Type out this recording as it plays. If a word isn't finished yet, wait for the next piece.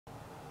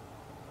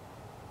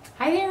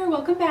Hi there,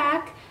 welcome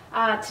back.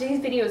 Today's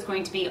video is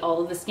going to be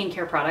all of the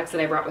skincare products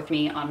that I brought with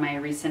me on my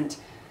recent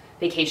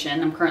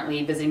vacation. I'm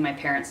currently visiting my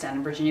parents down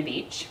in Virginia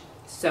Beach.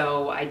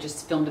 So I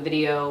just filmed a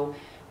video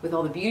with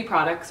all the beauty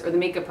products or the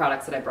makeup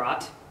products that I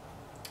brought,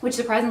 which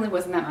surprisingly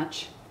wasn't that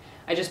much.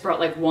 I just brought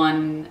like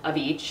one of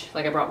each.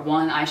 Like I brought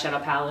one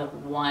eyeshadow palette,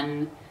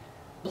 one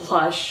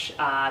blush,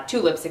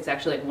 two lipsticks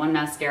actually, like one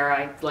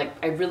mascara.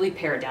 I really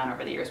pare it down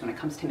over the years when it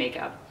comes to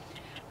makeup.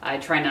 I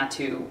try not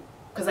to,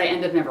 because I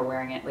end up never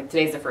wearing it. Like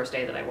today's the first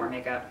day that I wore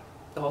makeup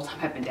the whole time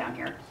I've been down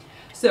here.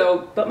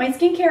 So, but my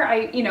skincare,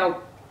 I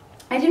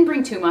didn't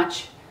bring too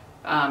much.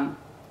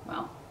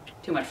 Well,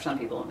 too much for some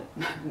people.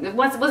 It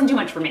wasn't too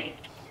much for me.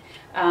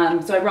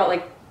 So I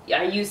brought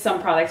I used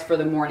some products for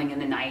the morning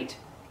and the night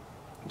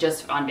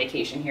just on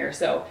vacation here.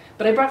 So,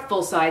 but I brought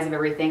full size of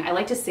everything. I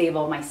like to save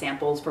all my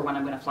samples for when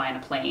I'm going to fly on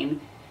a plane.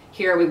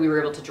 Here we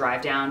were able to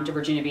drive down to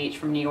Virginia Beach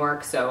from New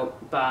York. So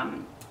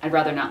I'd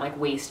rather not like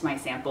waste my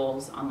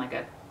samples on like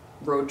a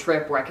road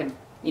trip where I can,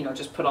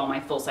 just put all my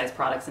full-size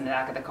products in the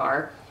back of the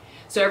car.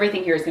 So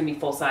everything here is going to be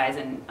full-size,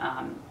 and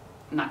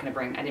I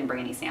didn't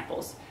bring any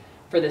samples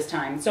for this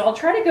time. So I'll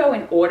try to go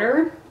in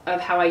order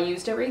of how I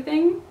used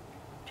everything,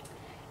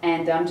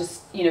 and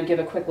just, give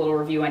a quick little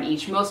review on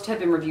each. Most have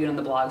been reviewed on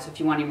the blog, so if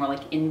you want any more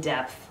like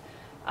in-depth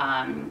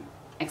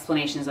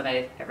explanations of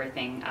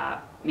everything,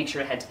 make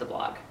sure to head to the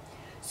blog.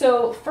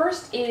 So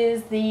first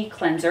is the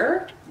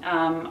cleanser.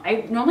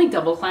 I normally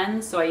double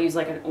cleanse, so I use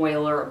like an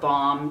oil or a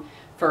balm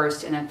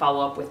first and then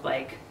follow up with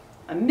like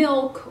a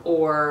milk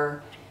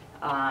or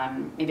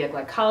maybe a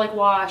glycolic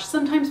wash,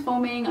 sometimes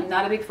foaming. I'm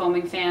not a big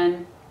foaming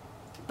fan,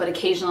 but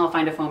occasionally I'll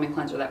find a foaming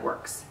cleanser that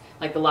works.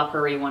 Like the La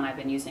Prairie one I've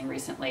been using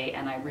recently,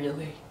 and I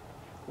really,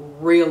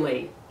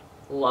 really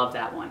love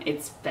that one.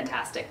 It's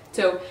fantastic.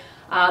 So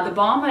the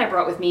balm that I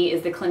brought with me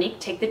is the Clinique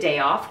Take the Day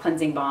Off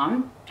Cleansing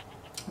Balm.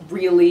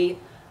 Really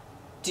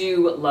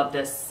do love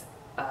this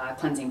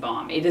cleansing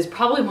balm. It is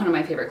probably one of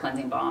my favorite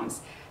cleansing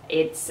balms.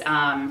 It's, you're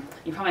probably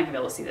not gonna be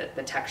able to see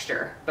the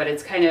texture, but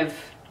it's kind of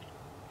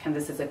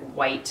this is like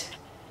white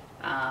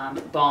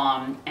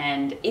balm,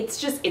 and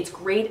it's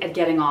great at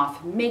getting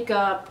off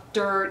makeup,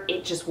 dirt.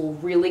 It just will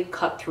really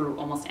cut through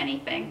almost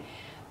anything,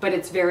 but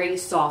it's very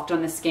soft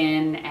on the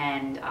skin,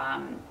 and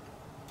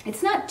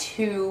it's not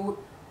too,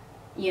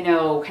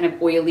 kind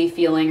of oily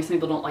feeling. Some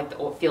people don't like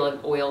the feel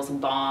of oils and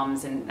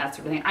balms and that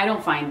sort of thing. I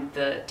don't find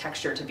the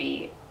texture to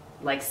be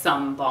like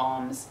some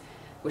balms,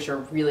 which are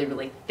really,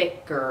 really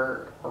thick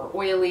or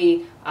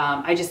oily.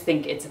 I just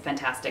think it's a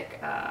fantastic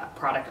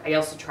product. I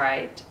also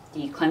tried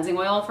the cleansing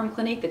oil from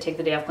Clinique, the Take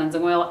the Day Off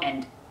cleansing oil,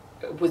 and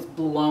was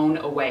blown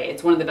away.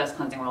 It's one of the best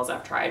cleansing oils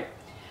I've tried.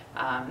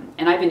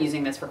 And I've been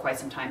using this for quite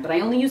some time, but I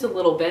only use a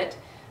little bit,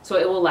 so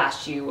it will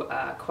last you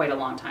quite a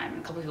long time.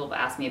 A couple of people have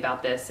asked me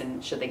about this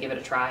and should they give it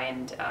a try,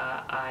 and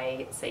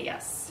I say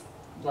yes.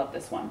 Love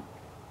this one.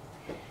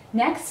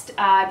 Next,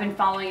 I've been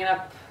following it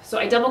up. So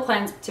I double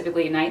cleanse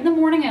typically at night. In the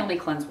morning, I only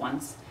cleanse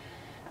once.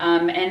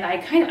 And I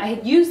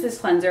had used this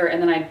cleanser,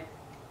 and then I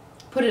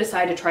put it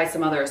aside to try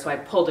some others, so I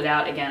pulled it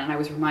out again, and I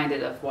was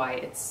reminded of why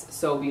it's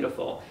so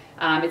beautiful.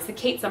 It's the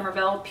Kate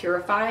Somerville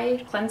Purify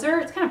Cleanser.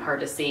 It's kind of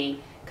hard to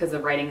see because the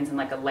writing's in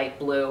like a light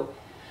blue.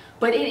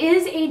 But it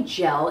is a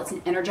gel. It's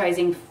an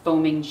energizing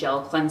foaming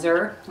gel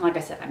cleanser. And like I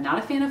said, I'm not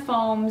a fan of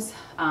foams,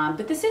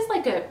 but this is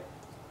like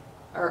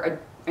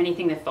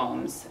anything that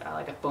foams,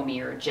 like a foamy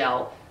or a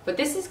gel. But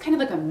this is kind of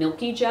like a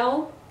milky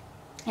gel,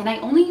 and I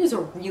only use a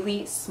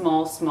really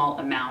small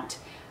amount,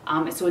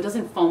 so it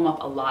doesn't foam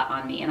up a lot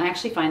on me. And I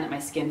actually find that my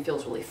skin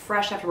feels really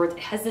fresh afterwards. It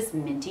has this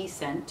minty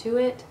scent to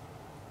it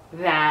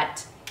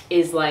that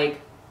is like,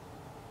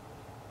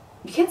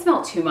 you can't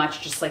smell it too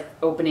much just like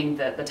opening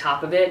the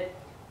top of it,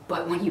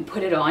 but when you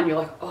put it on, you're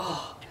like,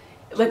 oh,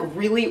 it like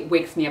really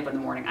wakes me up in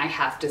the morning, I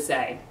have to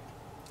say.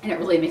 And it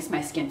really makes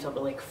my skin feel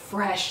really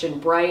fresh and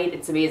bright.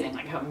 It's amazing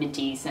like how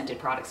minty scented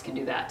products can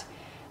do that.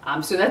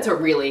 So that's a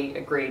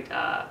great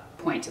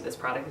point to this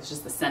product. It's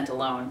just the scent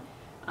alone.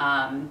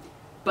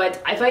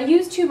 But if I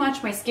use too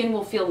much, my skin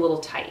will feel a little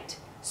tight.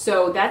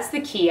 So that's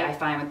the key I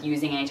find with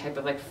using any type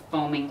of like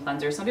foaming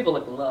cleanser. Some people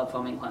love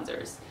foaming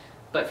cleansers,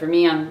 but for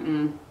me,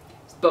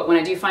 but when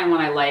I do find one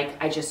I like,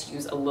 I just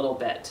use a little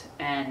bit,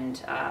 and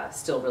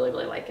still really,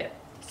 really like it.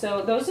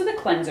 So those are the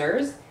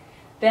cleansers.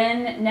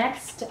 Then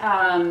next,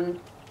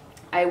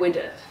 I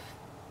would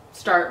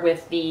start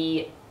with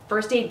the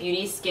First Aid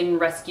Beauty Skin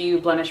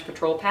Rescue Blemish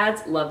Patrol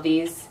Pads. Love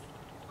these.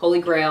 Holy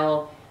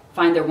grail.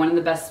 Find they're one of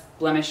the best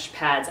blemish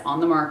pads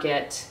on the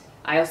market.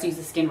 I also use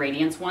the Skin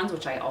Radiance ones,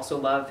 which I also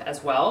love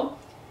as well.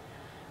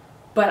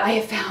 But I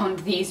have found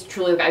these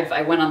truly,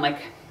 I went on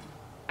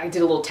I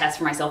did a little test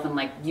for myself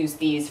and used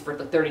these for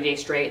 30 days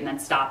straight and then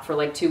stopped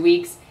for 2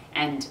 weeks.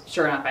 And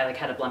sure enough, I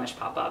had a blemish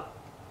pop up.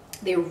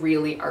 They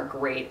really are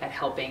great at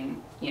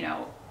helping,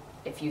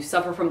 if you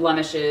suffer from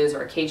blemishes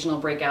or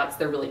occasional breakouts,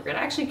 they're really great.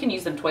 I actually can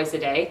use them twice a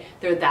day.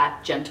 They're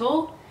that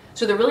gentle.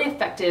 So they're really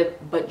effective,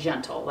 but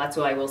gentle. That's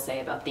what I will say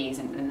about these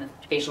and the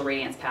facial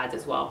radiance pads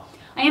as well.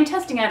 I am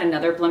testing out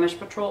another blemish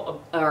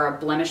patrol or a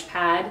blemish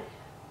pad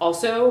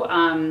also.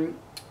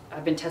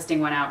 I've been testing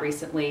one out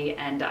recently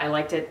and I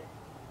liked it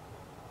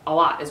a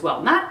lot as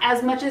well. Not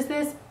as much as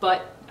this,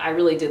 but I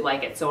really did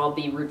like it. So I'll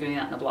be reviewing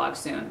that in the blog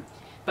soon.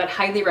 But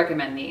highly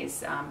recommend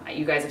these.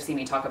 You guys have seen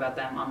me talk about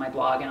them on my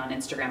blog and on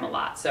Instagram a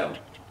lot. So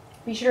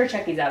be sure to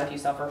check these out if you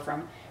suffer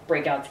from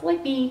breakouts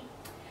like me.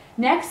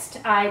 Next,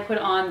 I put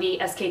on the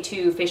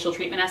SK2 Facial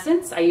Treatment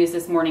Essence. I use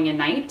this morning and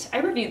night. I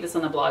reviewed this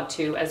on the blog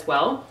too as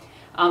well.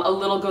 A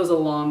little goes a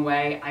long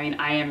way. I mean,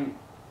 I am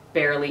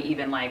barely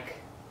even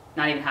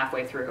not even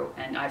halfway through,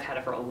 and I've had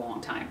it for a long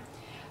time.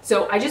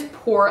 So I just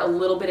pour a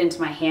little bit into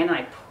my hand and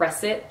I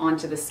press it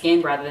onto the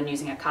skin rather than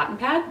using a cotton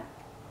pad.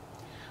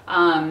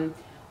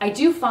 I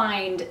do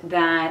find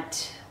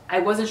that I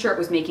wasn't sure it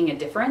was making a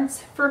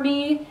difference for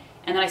me,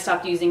 and then I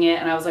stopped using it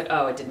and I was like,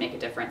 oh, it did make a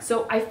difference.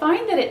 So I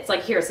find that it's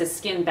like, here it says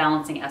Skin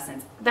Balancing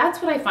Essence.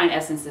 That's what I find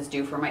essences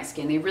do for my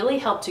skin. They really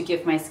help to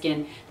give my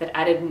skin that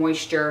added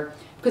moisture,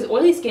 because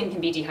oily skin can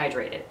be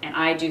dehydrated, and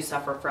I do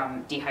suffer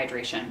from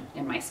dehydration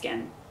in my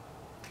skin.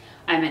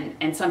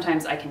 And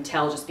sometimes I can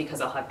tell just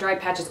because I'll have dry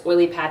patches,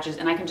 oily patches,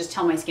 and I can just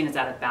tell my skin is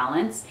out of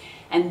balance.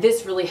 And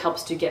this really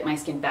helps to get my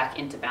skin back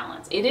into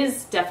balance. It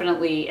is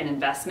definitely an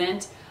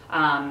investment,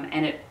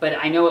 but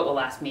I know it will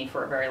last me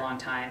for a very long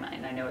time,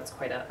 and I know it's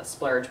quite a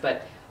splurge,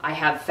 but I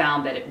have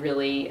found that it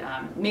really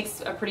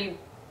makes a pretty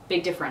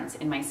big difference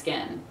in my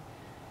skin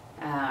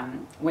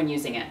when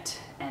using it.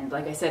 And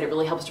like I said, it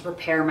really helps to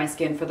prepare my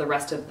skin for the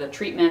rest of the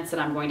treatments that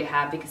I'm going to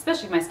have, because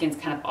especially if my skin's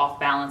kind of off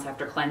balance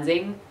after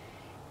cleansing,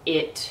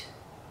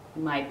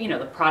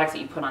 the products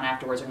that you put on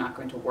afterwards are not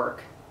going to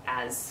work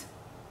as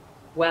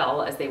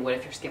well as they would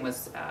if your skin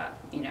was,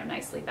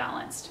 nicely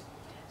balanced.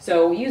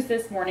 So use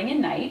this morning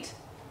and night.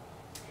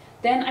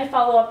 Then I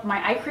follow up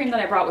my eye cream that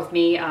I brought with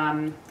me.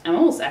 I'm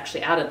almost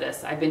actually out of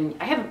this. I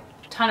have a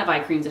ton of eye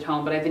creams at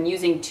home, but I've been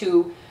using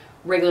 2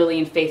 regularly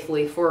and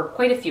faithfully for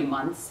quite a few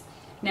months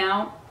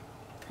now.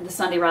 The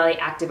Sunday Riley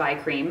Active Eye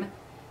Cream,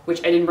 which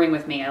I didn't bring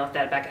with me. I left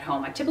that back at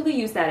home. I typically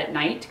use that at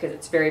night because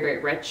it's very, very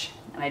rich,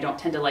 and I don't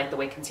tend to like the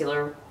way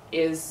concealer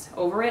is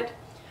over it.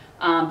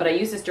 But I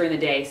use this during the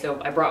day,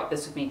 so I brought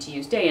this with me to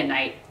use day and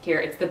night. Here,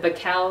 it's the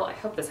Beckel, I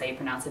hope that's how you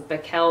pronounce it,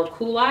 Beckel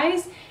Cool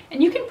Eyes,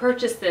 and you can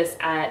purchase this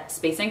at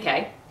Space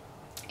NK.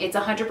 It's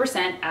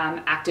 100%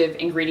 active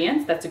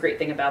ingredients. That's a great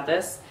thing about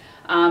this.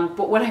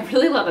 But what I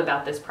really love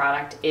about this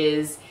product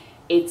is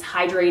it's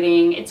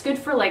hydrating. It's good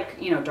for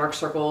dark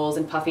circles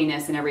and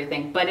puffiness and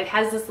everything, but it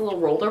has this little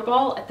roller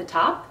ball at the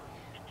top.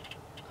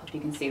 Hope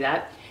you can see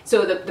that.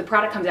 So the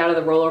product comes out of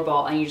the roller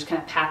ball and you just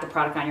kind of pat the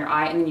product on your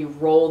eye and then you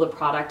roll the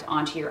product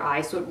onto your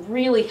eye. So it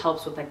really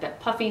helps with that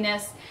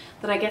puffiness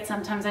that I get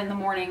sometimes in the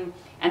morning.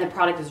 And the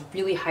product is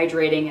really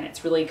hydrating and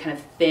it's really kind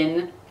of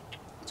thin.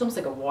 It's almost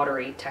like a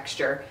watery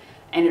texture.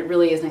 And it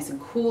really is nice and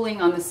cooling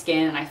on the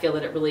skin. And I feel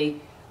that it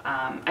really,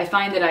 I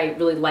find that I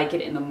really like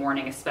it in the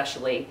morning,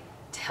 especially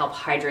to help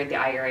hydrate the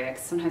eye area.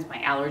 Because sometimes my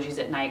allergies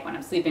at night, when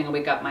I'm sleeping, I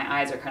wake up, my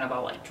eyes are kind of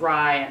all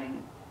dry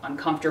and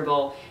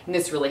uncomfortable, and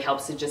this really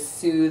helps to just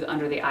soothe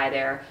under the eye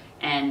there,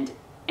 and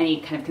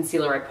any kind of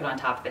concealer I put on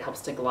top of it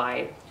helps to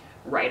glide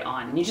right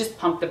on. And you just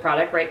pump the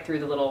product right through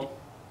the little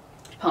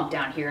pump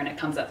down here and it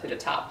comes up through the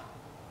top.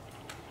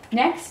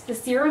 Next, the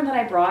serum that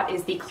I brought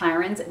is the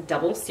Clarins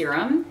Double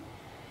Serum,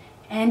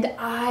 and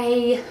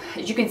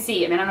as you can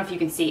see, I don't know if you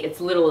can see, it's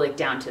literally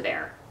down to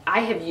there. I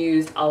have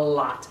used a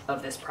lot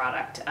of this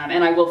product,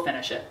 and I will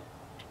finish it,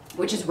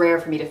 which is rare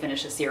for me to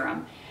finish a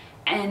serum.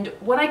 And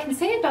what I can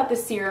say about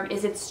this serum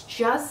is it's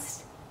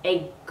just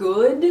a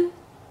good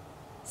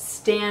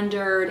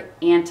standard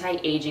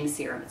anti-aging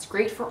serum. It's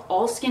great for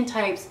all skin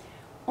types.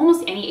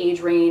 Almost any age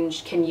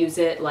range can use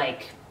it,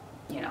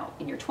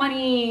 in your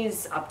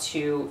 20s up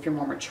to if you're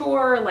more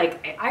mature.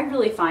 I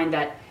really find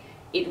that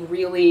it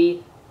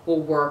really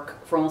will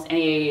work for almost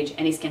any age,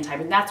 any skin type,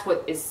 and that's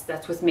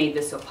what's made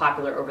this so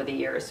popular over the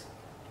years.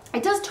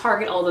 It does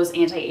target all those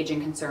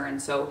anti-aging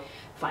concerns, so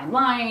fine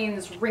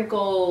lines,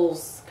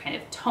 wrinkles, kind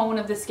of tone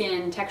of the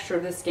skin, texture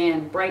of the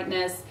skin,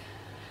 brightness,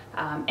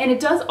 and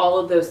it does all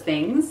of those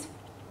things.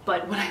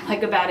 But what I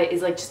like about it is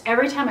just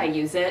every time I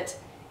use it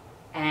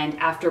and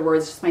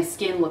afterwards, just my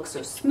skin looks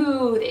so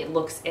smooth.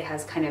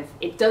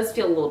 It does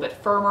feel a little bit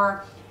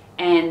firmer,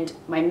 and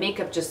my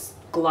makeup just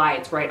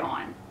glides right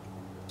on.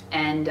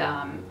 And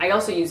I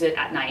also use it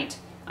at night.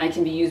 It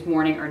can be used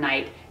morning or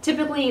night.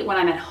 Typically when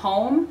I'm at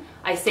home,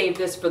 I save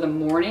this for the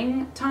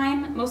morning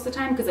time most of the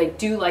time because I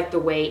do like the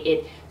way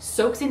it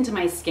soaks into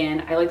my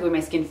skin. I like the way my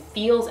skin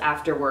feels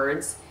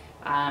afterwards.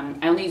 I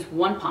only use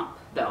 1 pump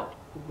though,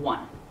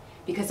 1.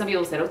 Because some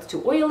people said, oh, it's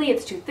too oily,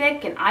 it's too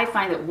thick, and I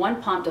find that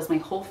 1 pump does my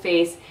whole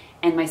face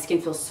and my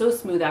skin feels so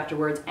smooth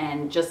afterwards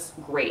and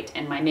just great,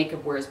 and my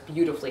makeup wears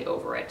beautifully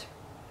over it.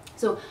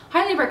 So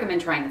highly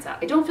recommend trying this out.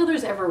 I don't feel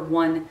there's ever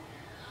one.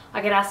 I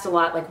get asked a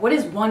lot, what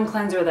is one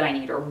cleanser that I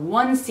need, or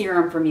one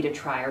serum for me to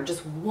try, or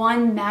just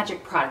one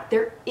magic product?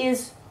 There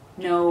is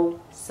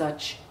no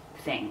such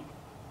thing.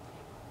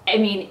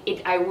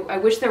 I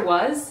wish there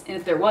was, and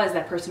if there was,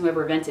 that person who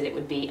ever invented it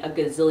would be a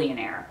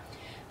gazillionaire.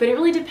 But it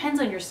really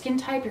depends on your skin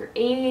type, your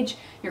age,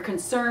 your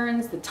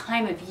concerns, the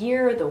time of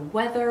year, the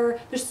weather.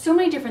 There's so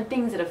many different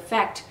things that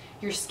affect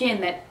your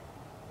skin that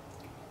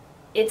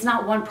it's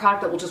not one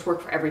product that will just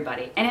work for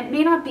everybody. And it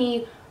may not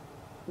be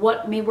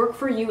what may work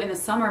for you in the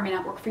summer may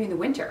not work for you in the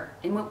winter.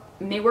 And what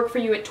may work for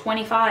you at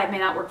 25 may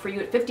not work for you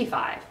at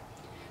 55.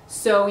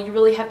 So you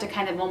really have to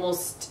kind of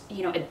almost,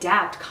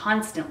 adapt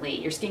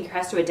constantly. Your skincare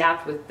has to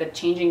adapt with the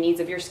changing needs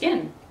of your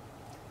skin.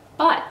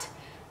 But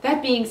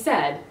that being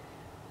said,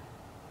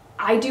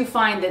 I do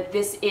find that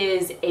this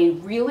is a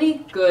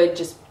really good,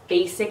 just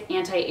basic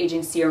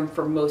anti-aging serum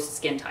for most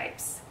skin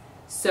types.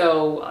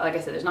 So, like I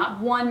said, there's not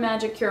one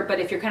magic cure, but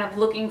if you're kind of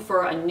looking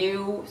for a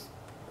new,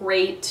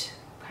 great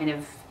kind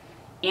of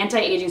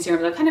anti-aging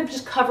serum that'll kind of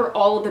just cover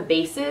all of the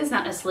bases,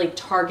 not necessarily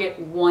target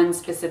one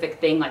specific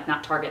thing, like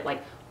not target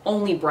like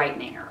only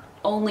brightening or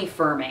only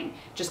firming,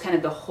 just kind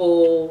of the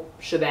whole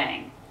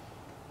shebang,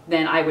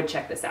 then I would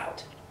check this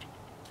out.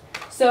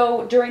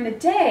 So during the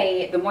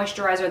day, the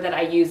moisturizer that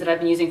I use, that I've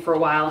been using for a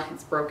while,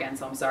 it's broken,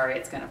 so I'm sorry,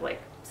 it's kind of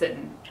like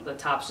sitting, the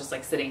top's just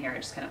like sitting here, I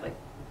just kind of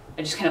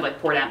like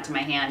poured out into my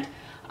hand,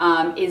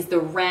 is the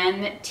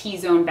Ren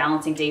T-Zone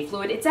Balancing Day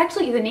Fluid. It's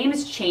actually, the name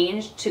has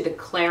changed to the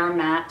Claire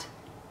Matte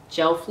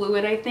Gel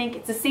Fluid, I think.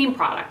 It's the same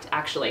product,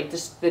 actually,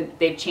 just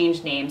they've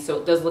changed names, so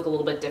it does look a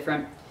little bit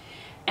different.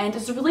 And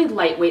it's a really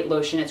lightweight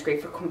lotion. It's great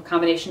for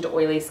combination to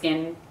oily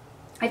skin.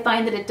 I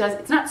find that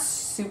it's not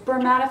super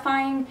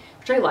mattifying,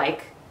 which I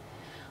like.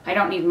 I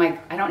don't need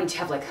to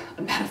have like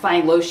a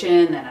mattifying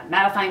lotion, then a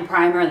mattifying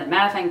primer, and then a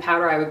mattifying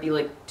powder. I would be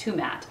like too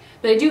matte.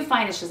 But I do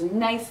find it's just a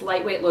nice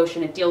lightweight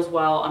lotion. It deals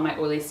well on my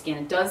oily skin.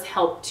 It does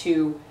help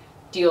to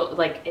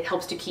it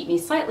helps to keep me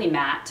slightly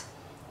matte.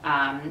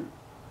 And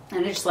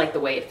I just like the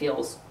way it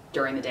feels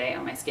during the day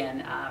on my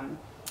skin.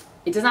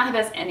 It does not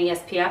have any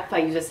SPF. I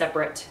use a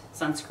separate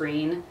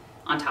sunscreen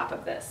on top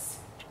of this.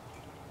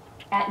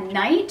 At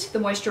night, the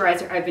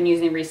moisturizer I've been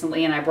using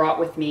recently and I brought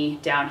with me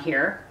down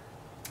here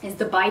is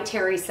the By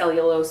Terry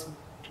Cellulose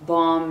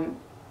Balm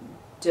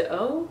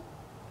d'Eau.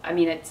 I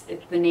mean,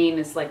 the name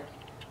is like,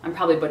 I'm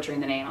probably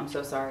butchering the name, I'm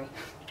so sorry.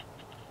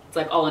 It's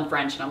like all in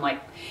French and I'm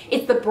like,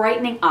 it's the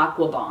Brightening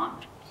Aqua Balm.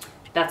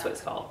 That's what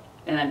it's called.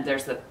 And then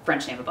there's the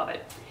French name above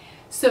it.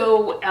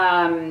 So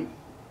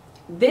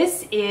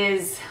this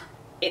is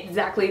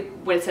exactly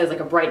what it says, like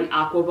a brightening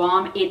aqua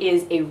balm. It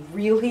is a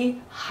really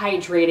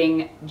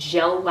hydrating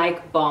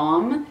gel-like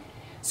balm.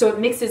 So it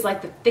mixes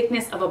like the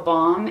thickness of a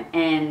balm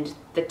and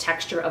the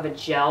texture of a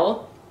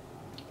gel.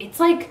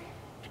 It's like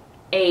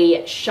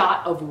a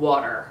shot of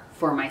water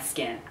for my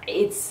skin.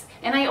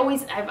 And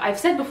I've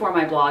said before on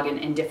my blog and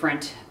in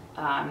different,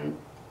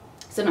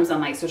 sometimes on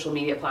my social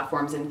media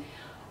platforms, and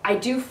I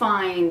do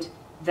find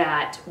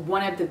that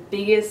one of the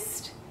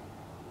biggest,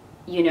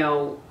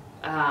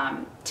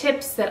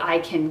 tips that I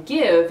can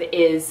give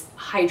is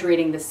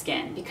hydrating the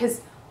skin,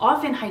 because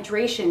often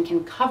hydration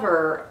can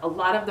cover a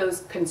lot of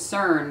those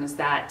concerns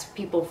that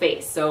people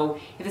face. So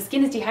if the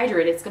skin is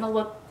dehydrated, it's going to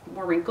look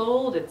more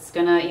wrinkled, it's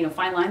going to,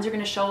 fine lines are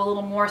going to show a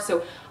little more.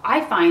 So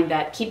I find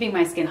that keeping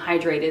my skin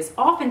hydrated is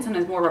often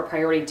sometimes more of a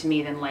priority to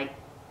me than like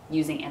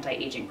using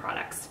anti-aging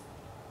products.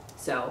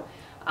 So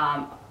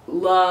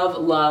love,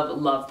 love,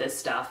 love this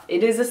stuff.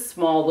 It is a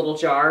small little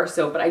jar,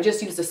 but I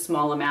just used a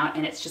small amount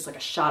and it's just like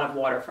a shot of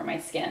water for my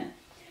skin.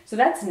 So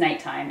that's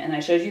nighttime, and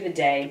I showed you the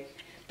day.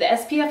 The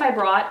SPF I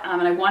brought,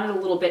 and I wanted a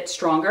little bit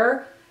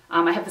stronger.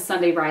 I have the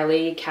Sunday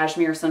Riley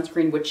Cashmere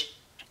Sunscreen, which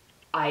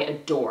I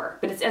adore,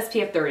 but it's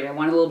SPF 30. I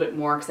wanted a little bit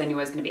more because I knew I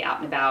was going to be out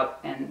and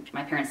about, and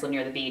my parents live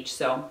near the beach,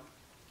 so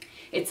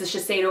it's the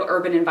Shiseido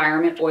Urban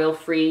Environment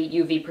Oil-Free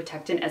UV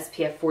Protectant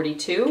SPF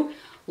 42.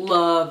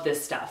 Love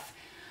this stuff.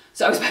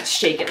 So I was about to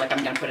shake it like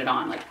I'm gonna put it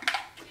on.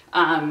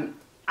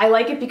 I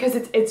like it because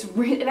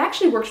it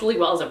actually works really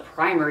well as a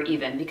primer,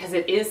 even because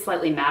it is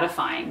slightly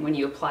mattifying when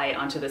you apply it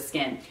onto the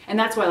skin. And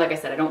that's why, like I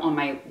said, I don't want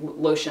my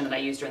lotion that I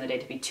use during the day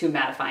to be too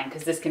mattifying,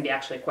 because this can be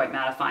actually quite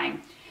mattifying.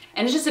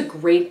 And it's just a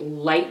great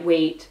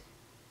lightweight,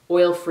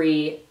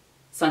 oil-free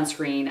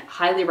sunscreen.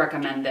 Highly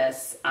recommend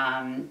this.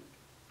 And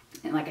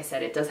like I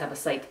said, it does have a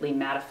slightly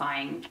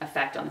mattifying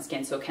effect on the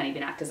skin, so it can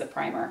even act as a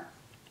primer.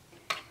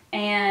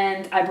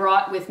 And I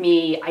brought with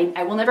me,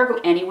 I will never go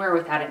anywhere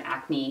without an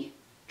acne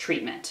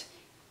treatment.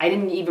 I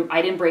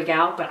didn't break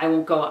out, but I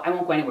won't go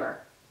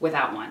anywhere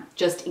without one,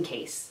 just in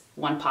case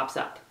one pops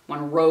up.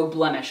 One rogue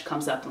blemish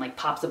comes up and like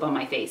pops up on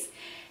my face.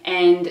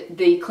 And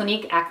the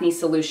Clinique Acne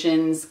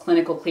Solutions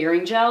Clinical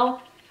Clearing Gel,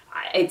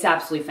 it's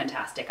absolutely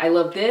fantastic. I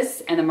love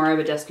this and the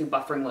Mario Badescu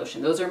Buffering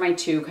Lotion. Those are my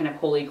two kind of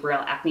holy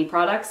grail acne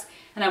products,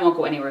 and I won't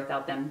go anywhere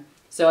without them.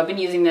 So I've been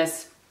using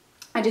this.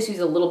 I just use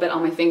a little bit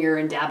on my finger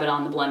and dab it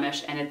on the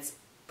blemish, and it's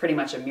pretty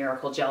much a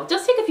miracle gel. It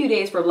does take a few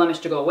days for a blemish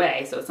to go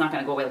away, so it's not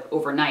gonna go away like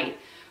overnight,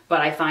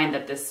 but I find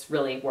that this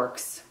really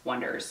works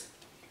wonders.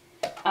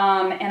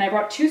 And I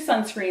brought two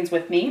sunscreens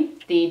with me.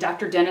 The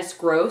Dr. Dennis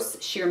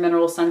Gross Sheer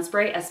Mineral Sun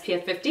Spray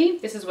SPF 50.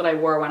 This is what I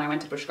wore when I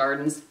went to Busch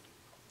Gardens.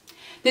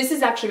 This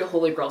is actually a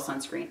holy grail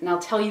sunscreen, and I'll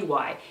tell you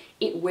why.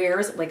 It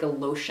wears like a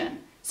lotion.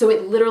 So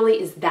it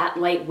literally is that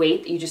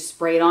lightweight that you just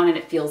spray it on and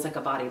it feels like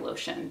a body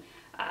lotion.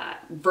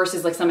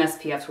 Versus like some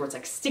SPFs where it's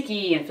like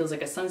sticky and feels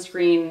like a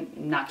sunscreen,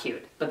 not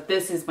cute. But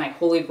this is my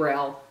holy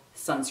grail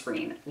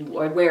sunscreen.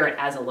 I wear it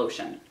as a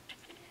lotion.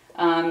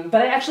 But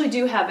I actually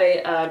do have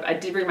I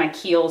did bring my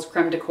Kiehl's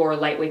Creme de Corps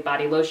Lightweight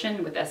Body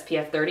Lotion with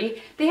SPF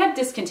 30. They have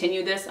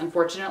discontinued this,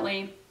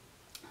 unfortunately.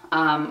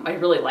 I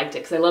really liked it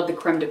because I love the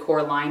Creme de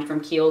Corps line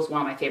from Kiehl's,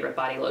 one of my favorite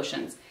body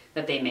lotions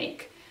that they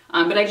make.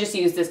 But I just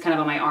use this kind of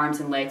on my arms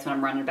and legs when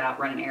I'm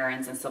running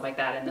errands and stuff like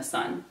that in the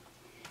sun.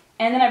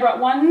 And then I brought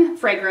one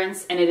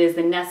fragrance, and it is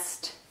the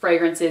Nest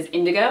Fragrances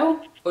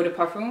Indigo Eau de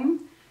Parfum.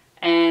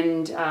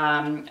 And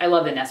I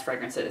love the Nest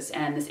fragrances,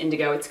 and this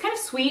Indigo, it's kind of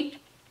sweet,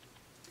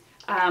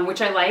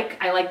 which I like.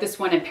 I like this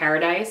one in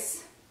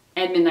Paradise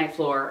and Midnight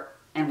Floor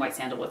and White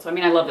Sandalwood. So I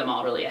mean, I love them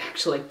all really,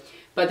 actually.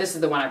 But this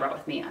is the one I brought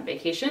with me on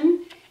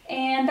vacation.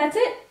 And that's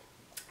it.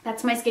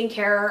 That's my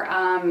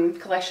skincare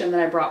collection that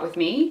I brought with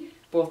me,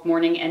 both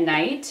morning and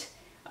night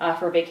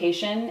for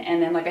vacation.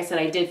 And then, like I said,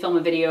 I did film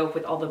a video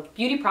with all the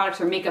beauty products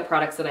or makeup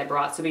products that I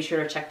brought, so be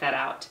sure to check that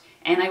out.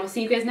 And I will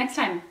see you guys next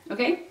time.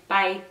 Okay,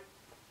 bye.